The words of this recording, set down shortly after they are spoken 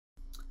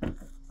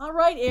All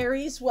right,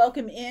 Aries,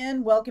 welcome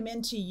in. Welcome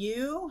into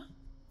you.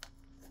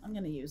 I'm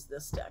going to use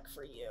this deck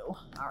for you.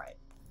 All right.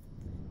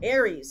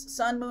 Aries,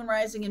 Sun, Moon,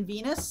 Rising, and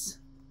Venus.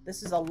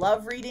 This is a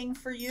love reading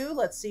for you.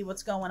 Let's see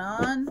what's going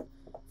on.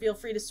 Feel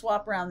free to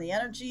swap around the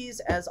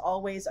energies. As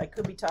always, I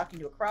could be talking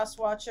to a cross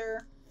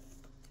watcher.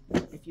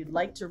 If you'd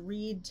like to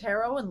read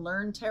tarot and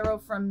learn tarot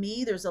from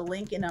me, there's a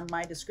link in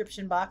my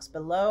description box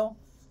below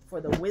for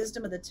the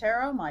Wisdom of the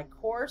Tarot, my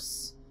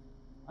course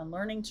on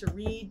learning to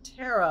read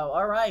tarot.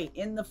 All right,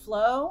 in the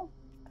flow.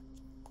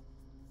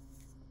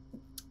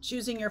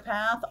 Choosing your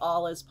path,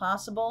 all is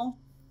possible.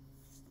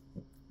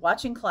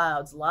 Watching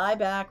clouds, lie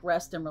back,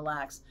 rest, and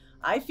relax.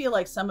 I feel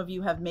like some of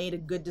you have made a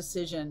good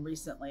decision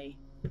recently.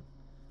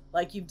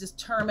 Like you've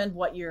determined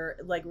what your,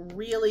 like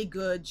really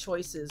good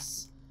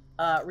choices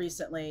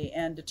recently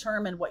and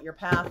determined what your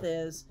path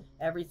is.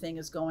 Everything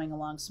is going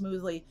along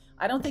smoothly.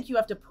 I don't think you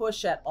have to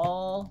push at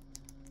all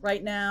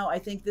right now. I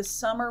think this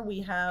summer we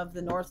have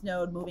the North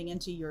Node moving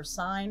into your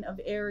sign of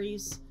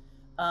Aries.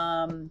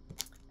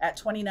 At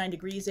 29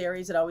 degrees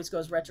Aries, it always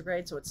goes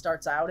retrograde, so it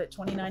starts out at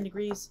 29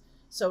 degrees.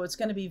 So it's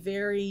going to be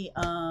very,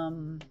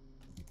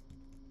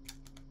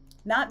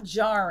 not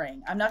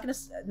jarring. I'm not going to,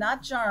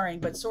 not jarring,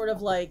 but sort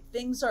of like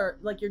things are,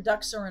 like your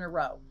ducks are in a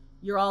row.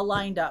 You're all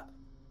lined up.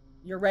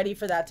 You're ready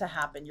for that to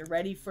happen. You're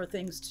ready for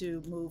things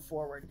to move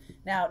forward.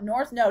 Now,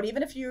 North Node,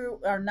 even if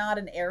you are not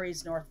an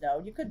Aries North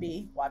Node, you could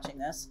be watching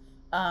this.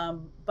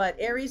 But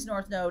Aries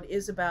North Node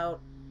is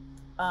about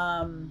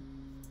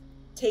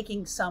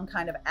taking some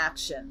kind of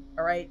action,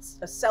 all right?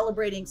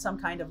 Celebrating some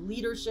kind of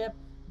leadership,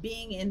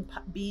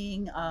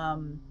 being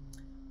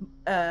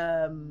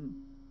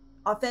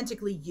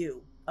authentically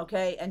you,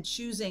 okay? And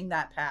choosing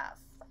that path.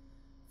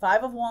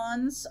 Five of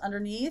Wands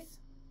underneath.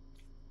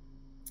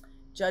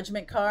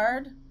 Judgment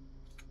card.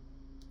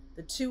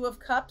 The Two of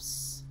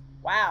Cups.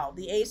 Wow,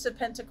 the Ace of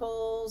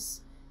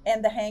Pentacles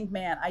and the Hanged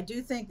Man. I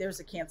do think there's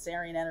a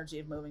Cancerian energy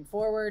of moving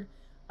forward.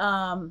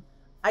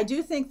 I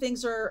do think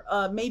things are,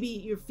 maybe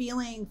you're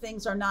feeling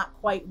things are not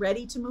quite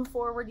ready to move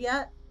forward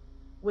yet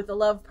with a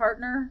love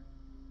partner.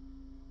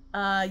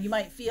 You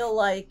might feel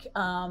like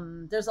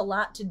there's a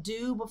lot to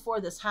do before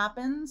this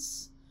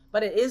happens,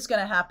 but it is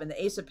going to happen.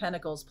 The Ace of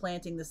Pentacles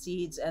planting the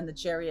seeds and the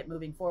Chariot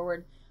moving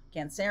forward.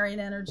 Cancerian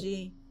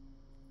energy.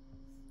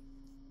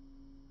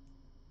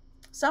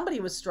 Somebody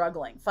was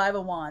struggling. Five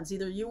of Wands.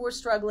 Either you were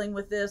struggling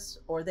with this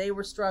or they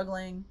were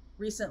struggling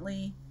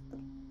recently.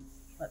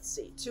 Let's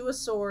see. Two of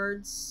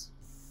Swords.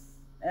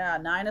 Yeah,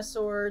 Nine of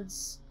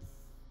Swords.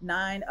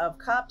 Nine of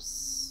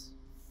Cups.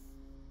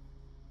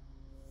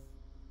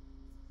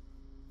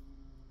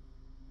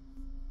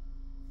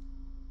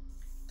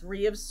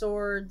 Three of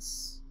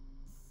Swords.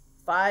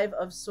 Five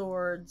of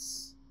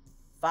Swords.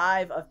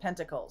 Five of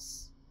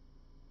Pentacles.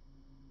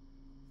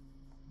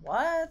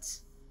 What?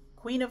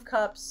 Queen of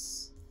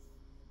Cups.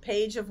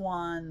 Page of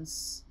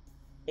Wands,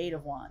 Eight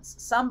of Wands.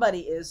 Somebody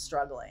is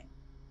struggling.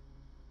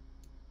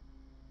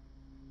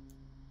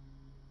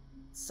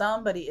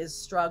 Somebody is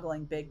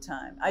struggling big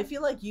time. I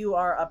feel like you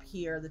are up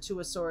here, the Two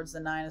of Swords, the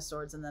Nine of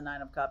Swords, and the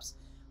Nine of Cups.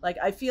 Like,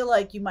 I feel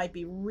like you might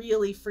be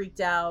really freaked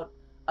out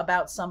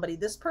about somebody.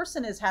 This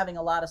person is having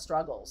a lot of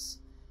struggles.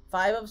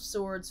 Five of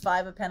Swords,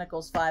 Five of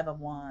Pentacles, Five of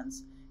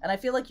Wands. And I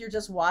feel like you're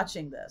just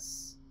watching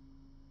this.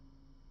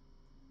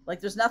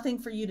 Like, there's nothing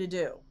for you to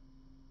do.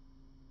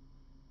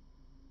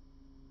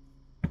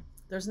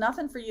 There's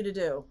nothing for you to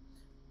do.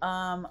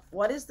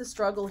 What is the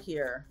struggle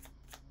here?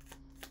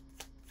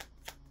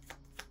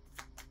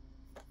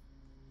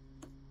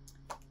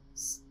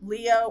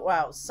 Leo,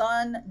 wow.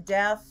 Sun,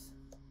 Death,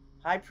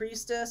 High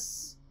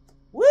Priestess.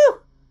 Woo!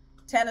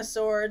 Ten of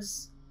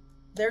Swords.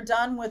 They're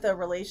done with a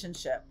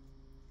relationship.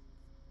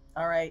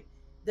 All right.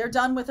 They're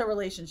done with a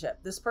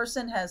relationship. This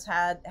person has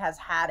had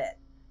it,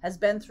 has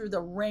been through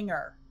the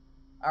ringer.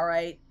 All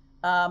right.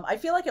 I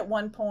feel like at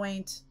one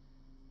point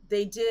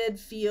they did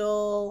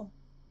feel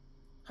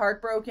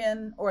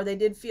heartbroken, or they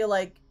did feel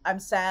like, I'm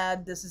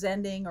sad this is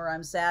ending, or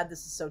I'm sad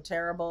this is so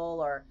terrible,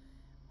 or,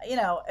 you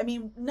know, I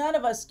mean, none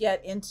of us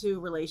get into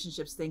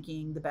relationships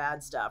thinking the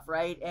bad stuff,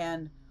 right?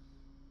 And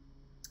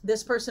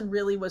this person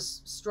really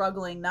was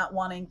struggling, not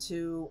wanting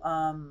to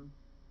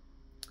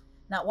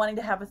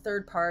have a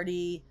third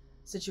party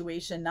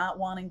situation, not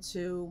wanting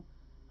to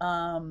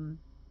kind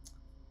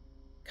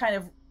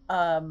of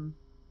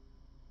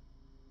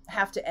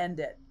have to end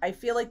it. I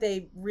feel like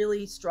they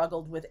really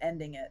struggled with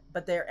ending it,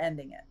 but they're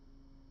ending it.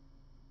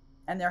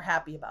 And they're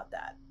happy about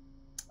that.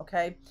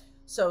 Okay?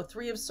 So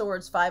Three of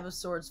Swords, Five of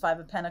Swords, Five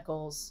of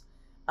Pentacles.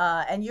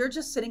 And you're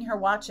just sitting here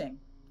watching,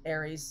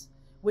 Aries,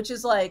 which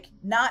is like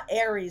not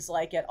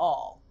Aries-like at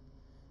all.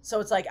 So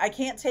it's like, I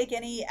can't take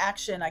any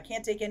action. I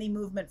can't take any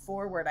movement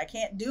forward. I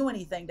can't do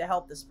anything to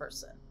help this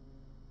person.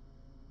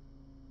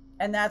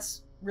 And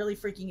that's really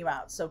freaking you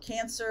out. So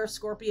Cancer,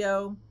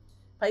 Scorpio,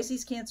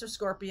 Pisces, Cancer,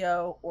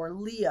 Scorpio, or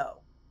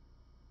Leo.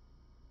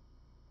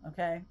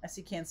 Okay, I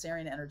see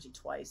Cancerian energy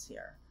twice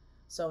here.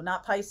 So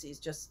not Pisces,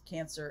 just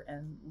Cancer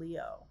and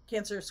Leo.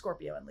 Cancer,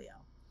 Scorpio, and Leo.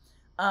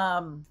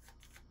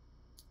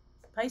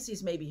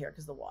 Pisces may be here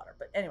because of the water.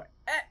 But anyway,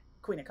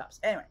 Queen of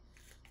Cups. Anyway,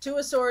 Two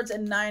of Swords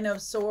and Nine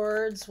of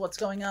Swords. What's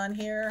going on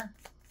here?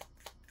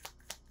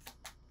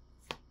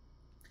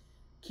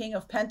 King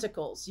of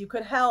Pentacles. You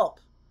could help.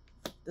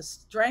 The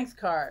Strength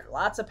card.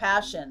 Lots of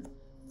passion.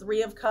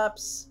 Three of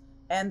Cups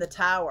and the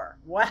Tower.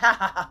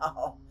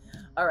 Wow.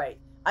 All right.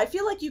 I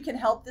feel like you can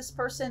help this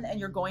person and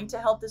you're going to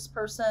help this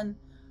person.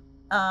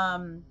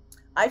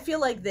 I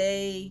feel like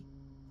they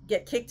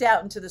get kicked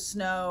out into the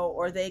snow,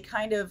 or they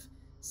kind of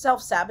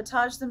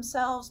self-sabotage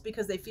themselves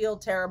because they feel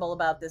terrible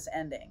about this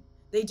ending.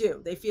 They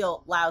do. They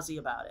feel lousy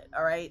about it.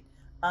 All right.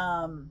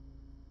 But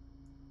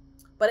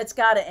it's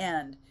got to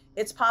end.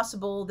 It's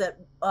possible that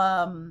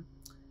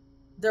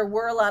there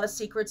were a lot of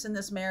secrets in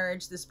this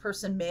marriage. This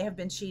person may have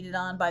been cheated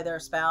on by their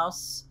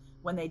spouse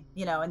when they,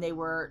 you know, and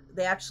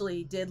they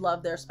actually did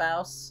love their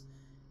spouse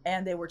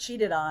and they were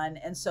cheated on.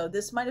 And so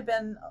this might have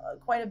been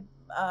quite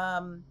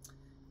a,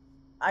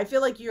 I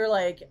feel like you're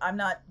like, I'm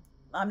not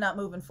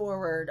moving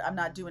forward. I'm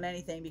not doing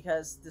anything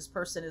because this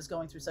person is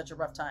going through such a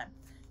rough time.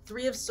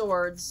 Three of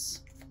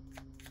Swords,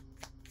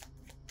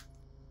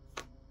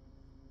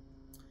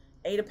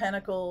 Eight of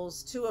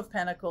Pentacles, Two of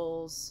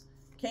Pentacles,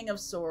 King of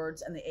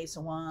Swords, and the Ace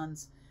of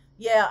Wands.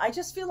 Yeah, I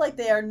just feel like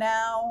they're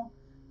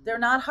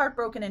not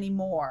heartbroken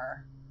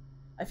anymore.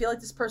 I feel like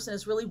this person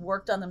has really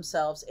worked on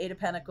themselves. Eight of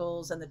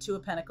Pentacles and the Two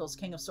of Pentacles,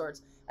 King of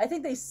Swords. I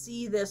think they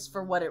see this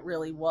for what it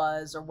really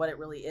was or what it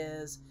really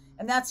is.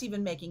 And that's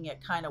even making it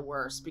kind of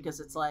worse because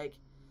it's like,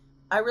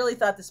 I really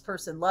thought this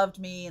person loved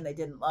me and they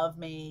didn't love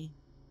me.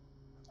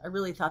 I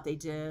really thought they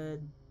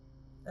did.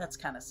 That's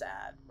kind of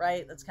sad,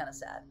 right? That's kind of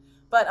sad.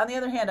 But on the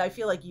other hand, I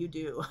feel like you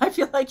do. I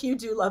feel like you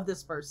do love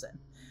this person.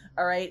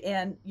 All right.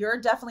 And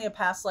you're definitely a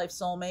past life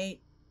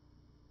soulmate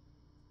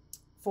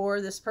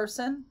for this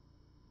person.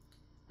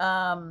 They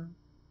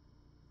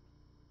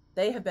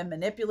have been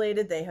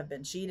manipulated. They have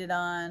been cheated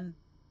on.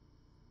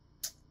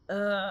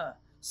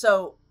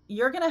 So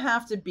you're going to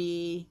have to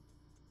be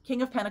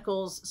King of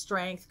Pentacles,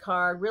 Strength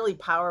card, really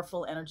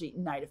powerful energy,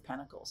 Knight of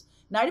Pentacles.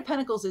 Knight of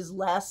Pentacles is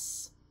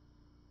less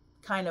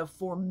kind of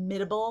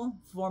formidable,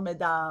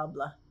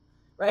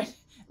 right?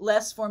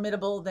 Less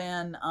formidable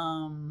than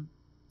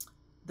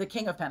the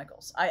King of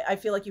Pentacles. I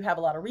feel like you have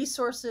a lot of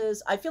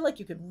resources. I feel like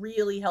you could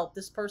really help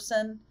this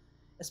person,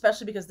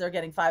 especially because they're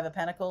getting Five of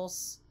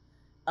Pentacles.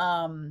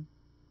 But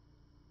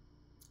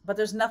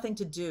there's nothing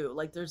to do.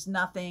 Like there's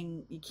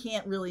nothing, you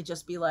can't really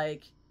just be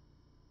like,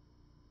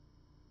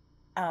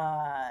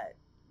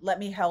 let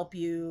me help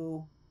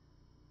you.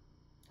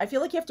 I feel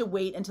like you have to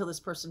wait until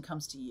this person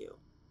comes to you.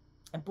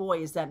 And boy,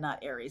 is that not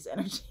Aries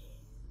energy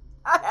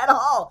at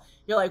all.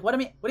 You're like, what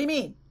do you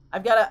mean?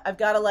 I've got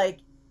to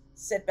like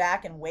sit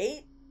back and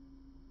wait.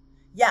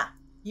 Yeah,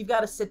 you've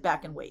got to sit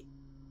back and wait.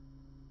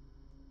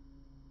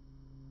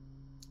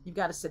 You've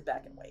got to sit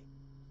back and wait.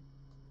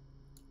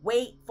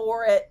 Wait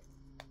for it.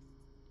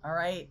 All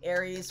right,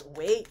 Aries,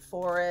 wait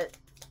for it.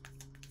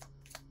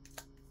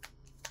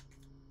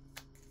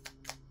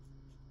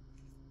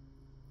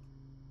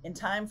 In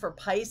time for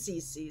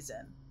Pisces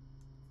season.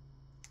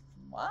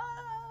 What?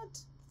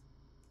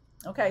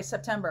 Okay,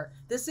 September.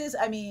 This is,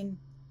 I mean,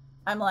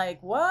 I'm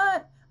like,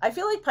 what? I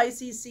feel like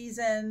Pisces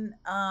season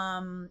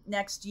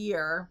next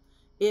year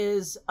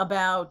is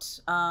about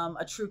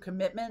a true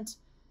commitment.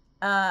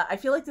 I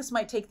feel like this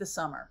might take the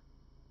summer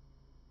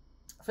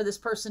for this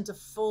person to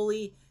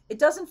fully, it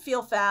doesn't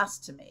feel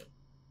fast to me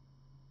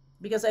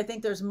because I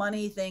think there's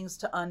money things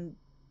to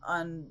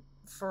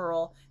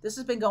unfurl. This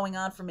has been going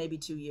on for maybe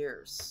 2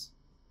 years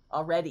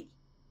already.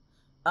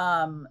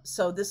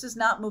 So this is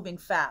not moving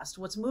fast.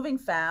 What's moving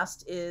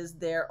fast is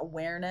their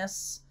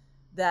awareness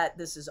that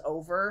this is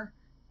over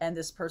and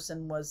this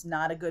person was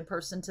not a good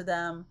person to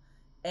them.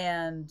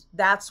 And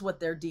that's what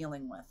they're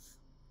dealing with.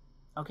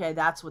 Okay,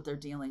 that's what they're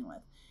dealing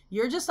with.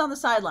 You're just on the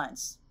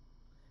sidelines.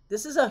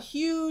 This is a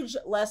huge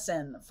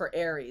lesson for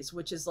Aries,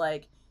 which is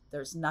like,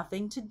 there's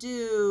nothing to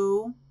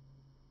do.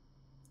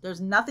 There's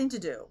nothing to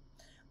do.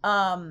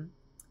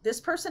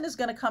 This person is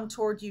going to come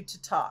toward you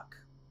to talk.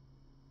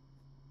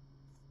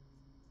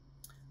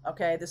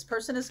 Okay, this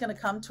person is going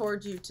to come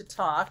toward you to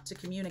talk, to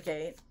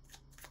communicate.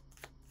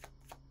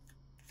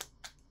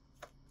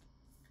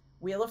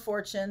 Wheel of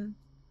Fortune,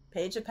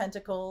 Page of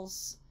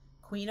Pentacles,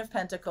 Queen of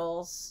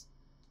Pentacles,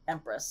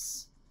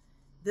 Empress.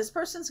 This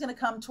person's going to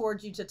come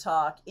toward you to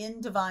talk in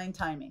divine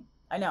timing.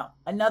 I know,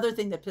 another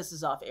thing that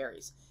pisses off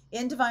Aries.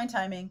 In divine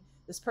timing,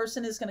 this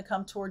person is going to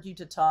come toward you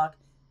to talk.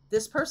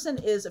 This person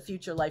is a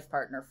future life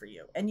partner for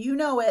you. And you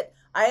know it.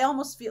 I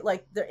almost feel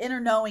like their inner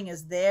knowing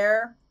is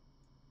there.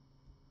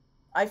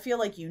 I feel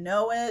like you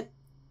know it.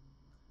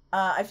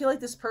 I feel like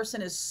this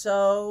person is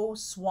so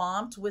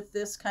swamped with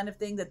this kind of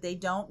thing that they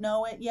don't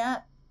know it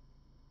yet,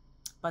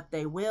 but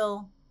they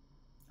will.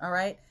 All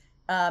right.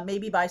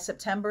 Maybe by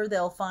September,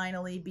 they'll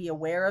finally be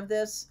aware of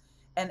this.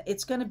 And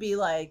it's going to be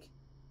like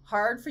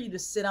hard for you to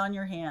sit on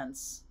your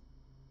hands.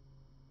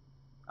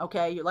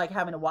 Okay. You're like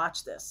having to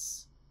watch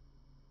this.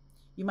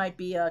 You might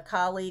be a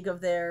colleague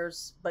of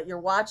theirs, but you're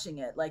watching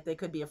it. Like they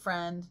could be a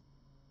friend.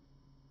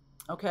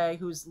 Okay,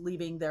 who's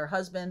leaving their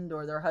husband,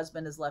 or their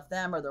husband has left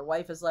them, or their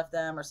wife has left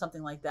them, or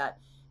something like that.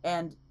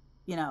 And,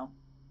 you know,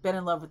 been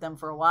in love with them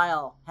for a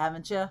while,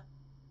 haven't you? I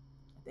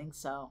think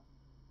so.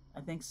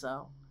 I think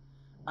so.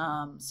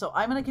 So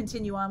I'm going to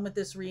continue on with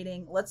this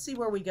reading. Let's see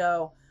where we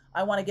go.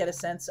 I want to get a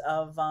sense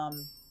of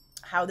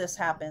how this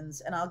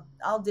happens, and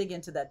I'll dig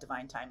into that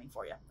divine timing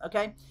for you.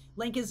 Okay.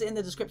 Link is in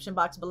the description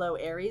box below,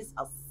 Aries.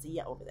 I'll see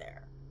you over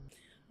there.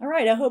 All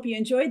right. I hope you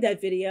enjoyed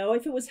that video.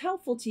 If it was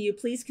helpful to you,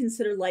 please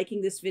consider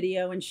liking this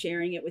video and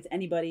sharing it with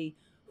anybody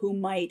who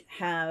might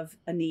have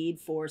a need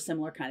for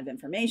similar kind of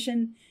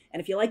information.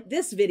 And if you like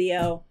this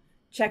video,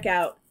 check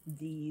out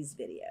these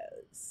videos.